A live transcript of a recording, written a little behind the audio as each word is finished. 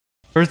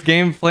First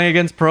game playing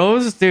against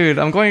pros? Dude,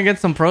 I'm going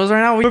against some pros right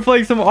now. We're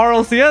playing some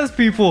RLCS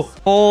people.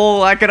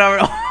 Oh, I can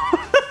already...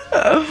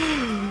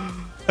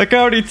 I can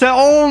already tell.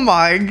 Oh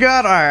my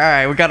god. All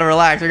right. We gotta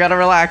relax. We gotta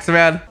relax,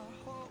 man.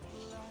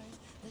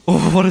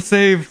 Oh, what a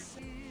save.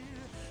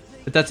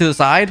 Put that to the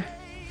side.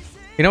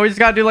 You know, we just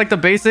gotta do like the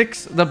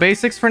basics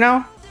for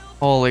now.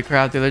 Holy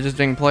crap, dude. They're just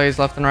doing plays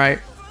left and right.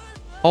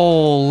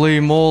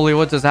 Holy moly,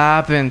 what just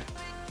happened?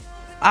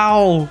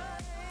 Ow.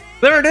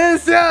 There it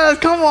is. Yes,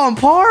 come on,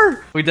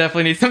 par. We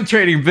definitely need some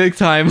trading big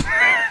time.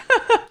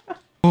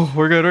 Oh,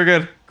 we're good. We're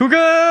good. Kuka!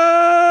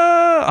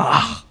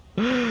 Ah.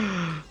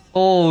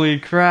 Holy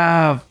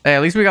crap. Hey,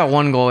 at least we got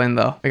one goal in,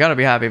 though. We gotta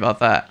be happy about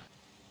that.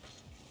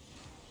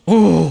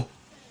 Oh,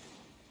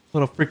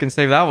 what a freaking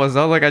save that was,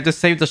 though. Like, I just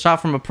saved a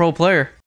shot from a pro player.